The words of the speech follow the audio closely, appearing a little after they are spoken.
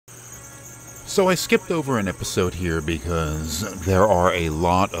So I skipped over an episode here because there are a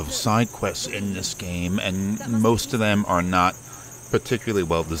lot of side quests in this game, and most of them are not particularly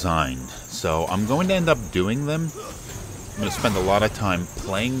well designed. So I'm going to end up doing them. I'm going to spend a lot of time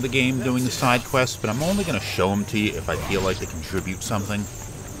playing the game doing the side quests, but I'm only going to show them to you if I feel like they contribute something.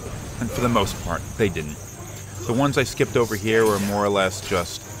 And for the most part, they didn't. The ones I skipped over here were more or less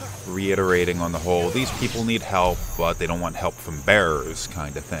just reiterating on the whole, these people need help, but they don't want help from bearers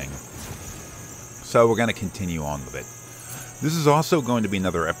kind of thing. So we're going to continue on with it. This is also going to be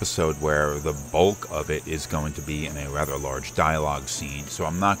another episode where the bulk of it is going to be in a rather large dialogue scene, so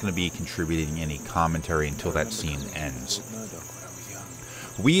I'm not going to be contributing any commentary until that scene ends.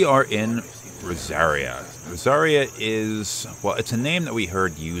 We are in Rosaria. Rosaria is, well, it's a name that we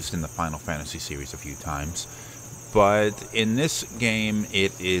heard used in the Final Fantasy series a few times, but in this game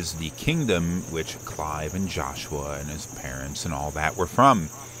it is the kingdom which Clive and Joshua and his parents and all that were from.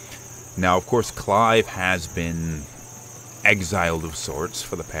 Now, of course, Clive has been exiled of sorts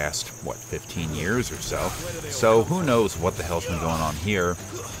for the past, 15 years or so. So who knows what the hell's been going on here.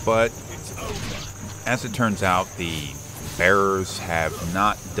 But as it turns out, the bearers have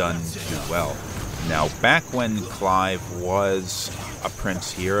not done too well. Now, back when Clive was a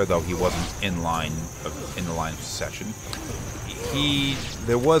prince here, though he wasn't in the line of succession,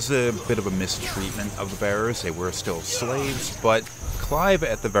 there was a bit of a mistreatment of the bearers. They were still slaves, but Clive,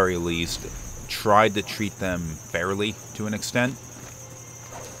 at the very least, tried to treat them fairly to an extent.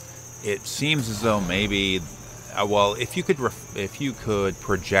 It seems as though maybe, if you could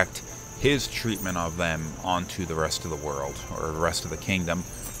project his treatment of them onto the rest of the world or the rest of the kingdom,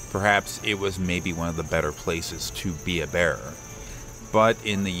 perhaps it was maybe one of the better places to be a bearer. But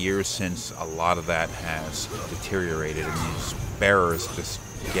in the years since, a lot of that has deteriorated, and these bearers just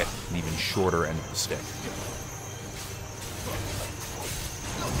get an even shorter end of the stick.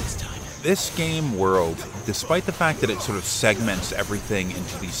 This game world, despite the fact that it sort of segments everything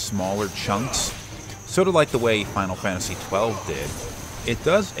into these smaller chunks, sort of like the way Final Fantasy XII did, it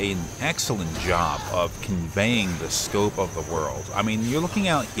does an excellent job of conveying the scope of the world. I mean, you're looking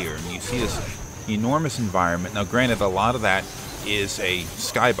out here and you see this enormous environment. Now, granted, a lot of that is a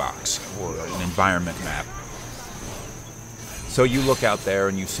skybox or an environment map. So you look out there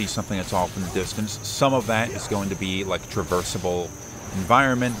and you see something that's off in the distance. Some of that is going to be like traversable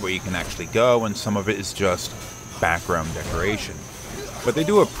environment where you can actually go, and some of it is just background decoration. But they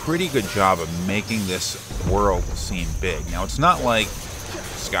do a pretty good job of making this world seem big. Now, it's not like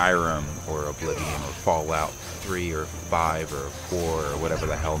Skyrim or Oblivion or Fallout 3 or 5 or 4 or whatever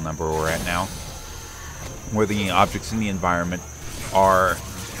the hell number we're at now, where the objects in the environment are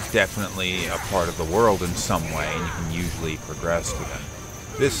definitely a part of the world in some way, and you can usually progress to them.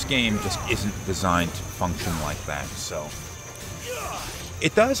 This game just isn't designed to function like that, so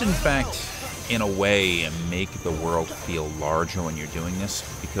it does, in fact, in a way, make the world feel larger when you're doing this,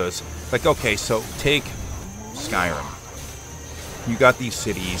 because, like, okay, so take Skyrim. You got these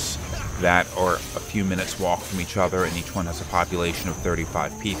cities that are a few minutes walk from each other, and each one has a population of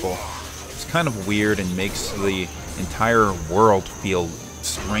 35 people. It's kind of weird and makes the entire world feel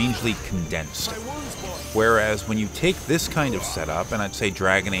strangely condensed. Whereas when you take this kind of setup, and I'd say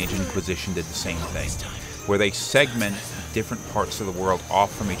Dragon Age Inquisition did the same thing, where they segment different parts of the world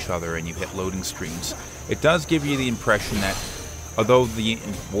off from each other and you hit loading screens, it does give you the impression that although the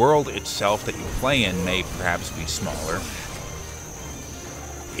world itself that you play in may perhaps be smaller,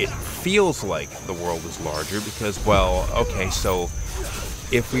 it feels like the world is larger because, well, okay, so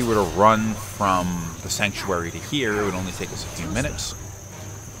if we were to run from the sanctuary to here, it would only take us a few minutes.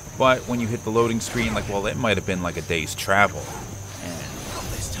 But when you hit the loading screen, like, well, it might have been like a day's travel.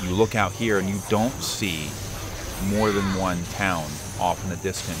 And you look out here and you don't see more than one town off in the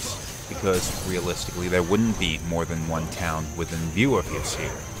distance, because realistically there wouldn't be more than one town within view of us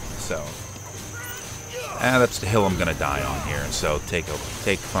here. So that's the hill I'm gonna die on here, so take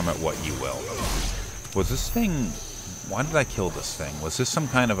from it what you will. Was this thing, why did I kill this thing? Was this some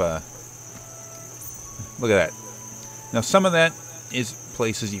kind of a, look at that. Now, some of that is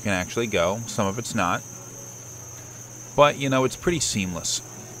places you can actually go, some of it's not, but you know, it's pretty seamless.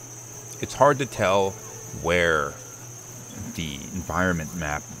 It's hard to tell where the environment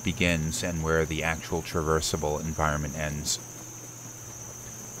map begins and where the actual traversable environment ends.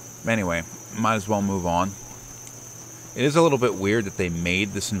 Anyway, might as well move on. It is a little bit weird that they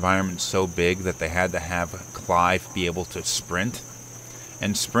made this environment so big that they had to have Clive be able to sprint,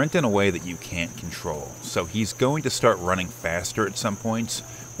 and sprint in a way that you can't control. So he's going to start running faster at some points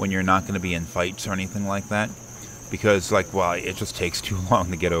when you're not going to be in fights or anything like that, because, like, well, it just takes too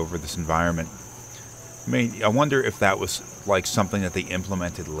long to get over this environment. I mean, I wonder if that was like something that they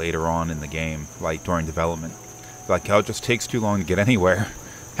implemented later on in the game, like during development. Like how it just takes too long to get anywhere.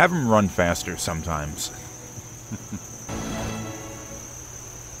 Have them run faster sometimes.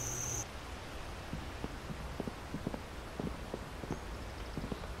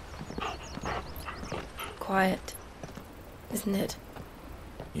 Quiet, isn't it?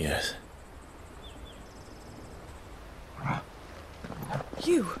 Yes.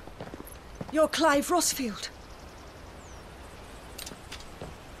 You're Clive Rossfield.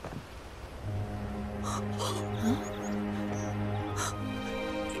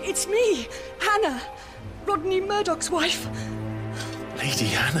 It's me, Hanna, Rodney Murdoch's wife. Lady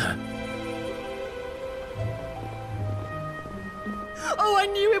Hanna. Oh, I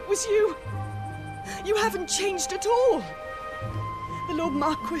knew it was you. You haven't changed at all. The Lord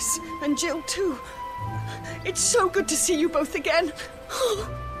Marquis and Jill too. It's so good to see you both again.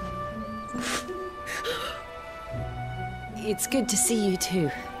 It's good to see you too,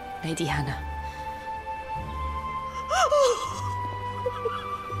 Lady Hanna.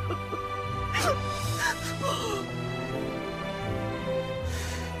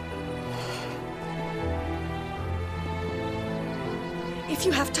 If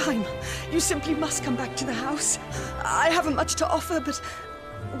you have time, you simply must come back to the house. I haven't much to offer, but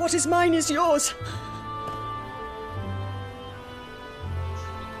what is mine is yours.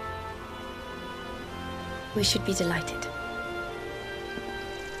 We should be delighted.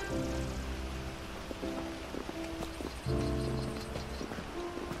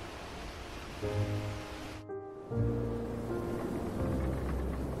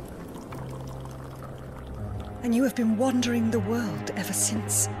 And you have been wandering the world ever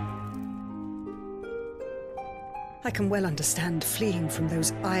since. I can well understand fleeing from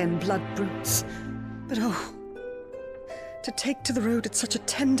those iron blood brutes, but oh, to take to the road at such a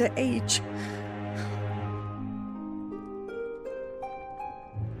tender age.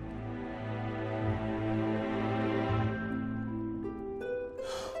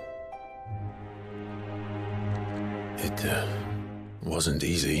 It wasn't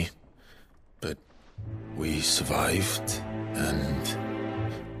easy, but we survived, and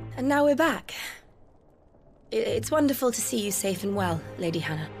now we're back. It's wonderful to see you safe and well, Lady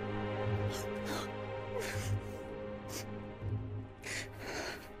Hanna.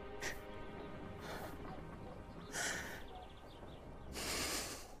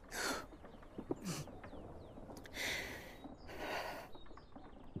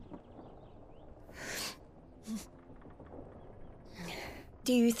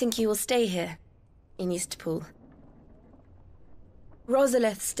 Do you think you will stay here, in Eastpool?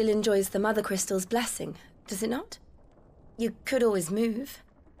 Rosalith still enjoys the Mother Crystal's blessing, does it not? You could always move.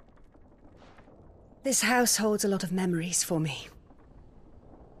 This house holds a lot of memories for me.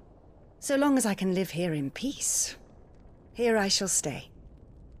 So long as I can live here in peace, here I shall stay.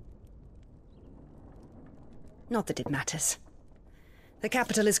 Not that it matters. The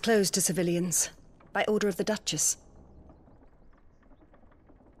capital is closed to civilians, by order of the Duchess.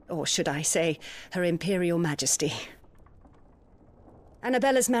 Or should I say, Her Imperial Majesty.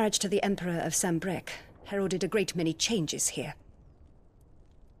 Annabella's marriage to the Emperor of Sambrec heralded a great many changes here.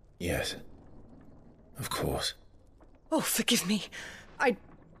 yes, of course. Oh, forgive me.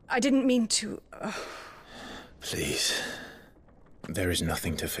 I didn't mean to... Please, there is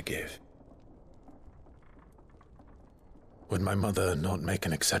nothing to forgive. Would my mother not make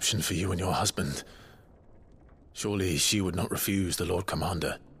an exception for you and your husband? Surely she would not refuse the Lord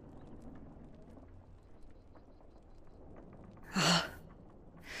Commander.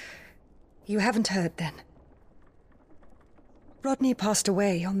 You haven't heard, then. Rodney passed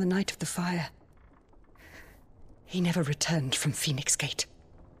away on the night of the fire. He never returned from Phoenix Gate.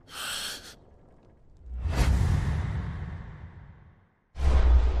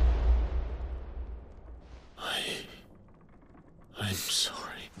 I'm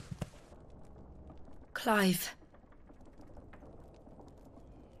sorry. Clive.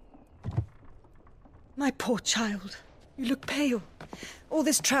 My poor child. You look pale. All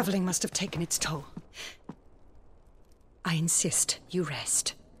this traveling must have taken its toll. I insist you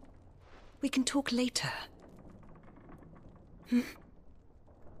rest. We can talk later.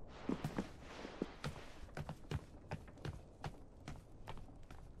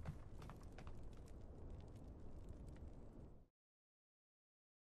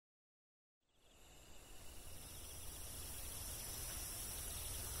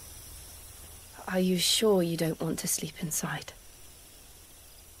 Are you sure you don't want to sleep inside?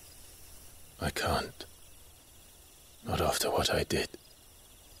 I can't. Not after what I did.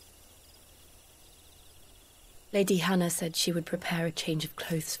 Lady Hanna said she would prepare a change of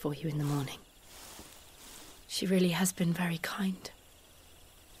clothes for you in the morning. She really has been very kind.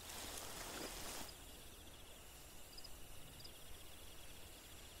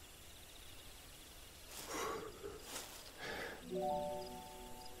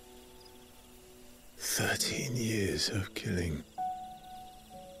 Years of killing.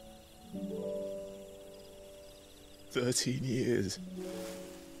 13 years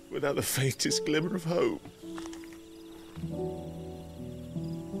without the faintest glimmer of hope.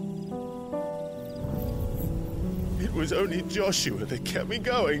 It was only Joshua that kept me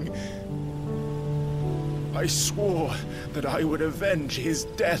going. I swore that I would avenge his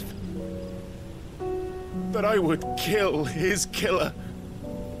death. That I would kill his killer.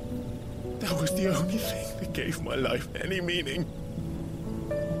 That was the only thing that gave my life any meaning.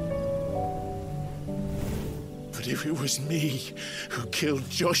 But if it was me who killed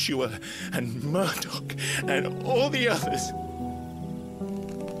Joshua and Murdoch and all the others,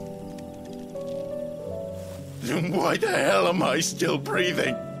 then why the hell am I still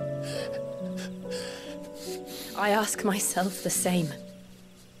breathing? I ask myself the same.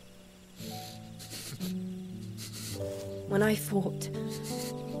 When I fought,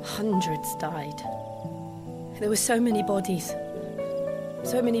 hundreds died. There were so many bodies,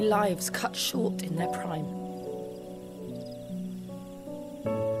 so many lives cut short in their prime.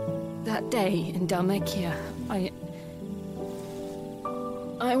 That day in Dalmacia,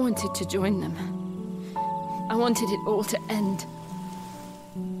 I wanted to join them. I wanted it all to end.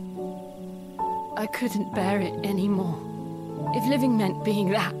 I couldn't bear it anymore. If living meant being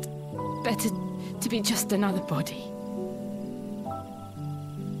that, better to be just another body.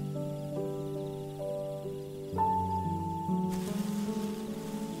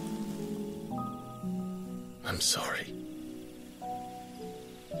 I'm sorry.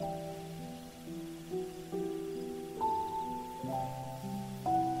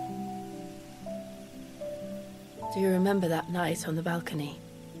 Do you remember that night on the balcony,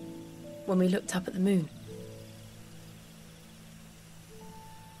 when we looked up at the moon?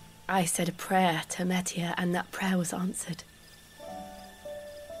 I said a prayer to Metia, and that prayer was answered.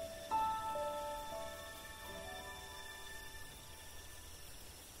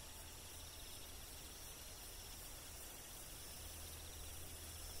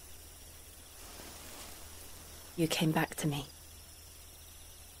 You came back to me.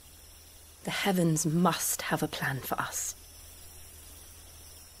 The heavens must have a plan for us.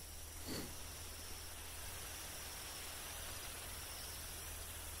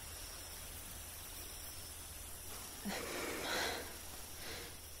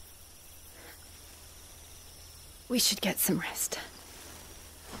 We should get some rest.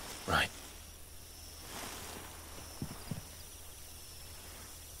 Right.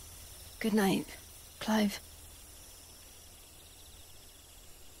 Good night, Clive.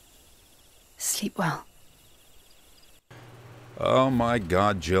 Sleep well. Oh my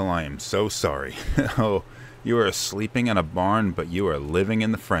God, Jill, I am so sorry. Oh, you are sleeping in a barn, but you are living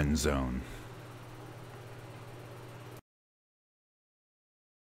in the friend zone.